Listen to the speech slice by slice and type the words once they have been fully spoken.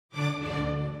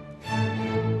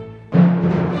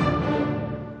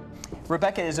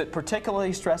Rebecca, is it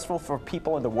particularly stressful for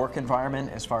people in the work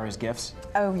environment as far as gifts?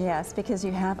 Oh yes, because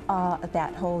you have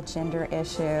that whole gender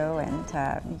issue,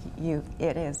 and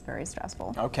it is very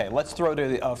stressful. Okay, let's throw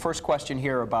to the first question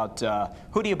here about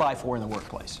who do you buy for in the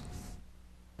workplace?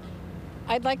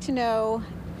 I'd like to know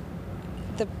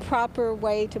the proper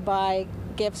way to buy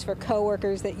gifts for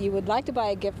coworkers that you would like to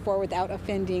buy a gift for without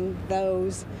offending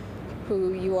those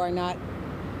who you are not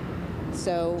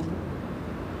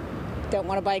don't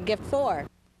want to buy a gift for.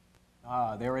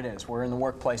 There it is. We're in the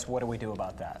workplace. What do we do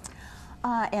about that?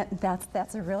 And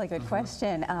that's a really good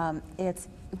question.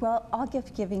 Well, all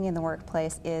gift giving in the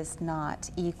workplace is not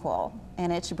equal,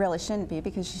 and it really shouldn't be,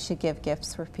 because you should give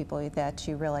gifts for people that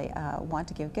you really want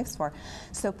to give gifts for.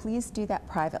 So please do that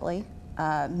privately.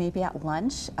 Maybe at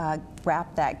lunch,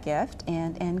 wrap that gift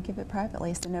and give it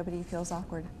privately so nobody feels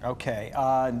awkward. Okay,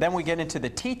 then we get into the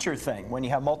teacher thing. When you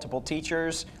have multiple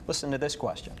teachers, listen to this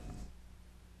question.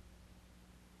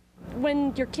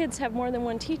 When your kids have more than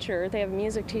one teacher, they have a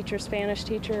music teacher, Spanish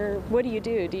teacher, what do you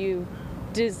do? Do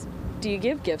you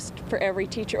give gifts for every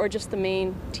teacher or just the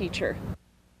main teacher?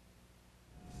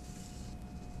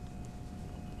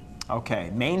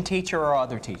 Okay, main teacher or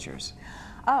other teachers?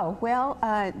 Oh,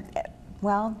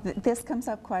 well, this comes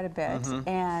up quite a bit,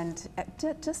 and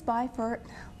just buy for,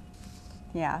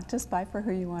 just buy for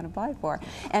who you want to buy for,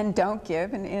 and don't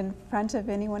give in front of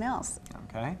anyone else.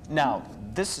 Okay. Now,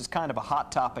 this is kind of a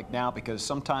hot topic now because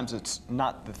sometimes it's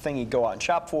not the thing you go out and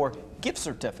shop for. Gift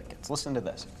certificates. Listen to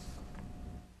this.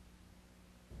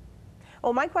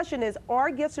 Well, my question is, are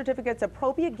gift certificates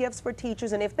appropriate gifts for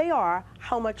teachers, and if they are,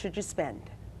 how much should you spend?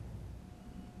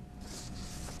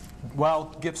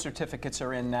 Well, gift certificates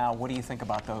are in now. What do you think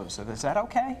about those? Is that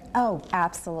okay? Oh,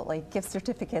 absolutely. Gift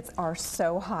certificates are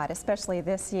so hot, especially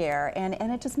this year, and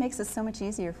it just makes it so much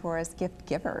easier for us gift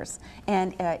givers.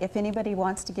 And if anybody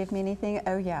wants to give me anything,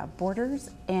 oh yeah, Borders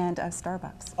and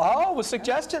Starbucks. Oh, with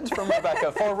suggestions from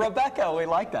Rebecca. For Rebecca, we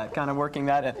like that, kind of working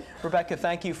that in. Rebecca,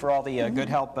 thank you for all the good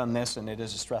help on this, and it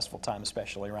is a stressful time,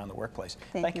 especially around the workplace.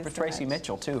 Thank you for so Tracy much.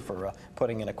 Mitchell, too, for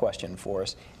putting in a question for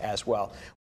us as well.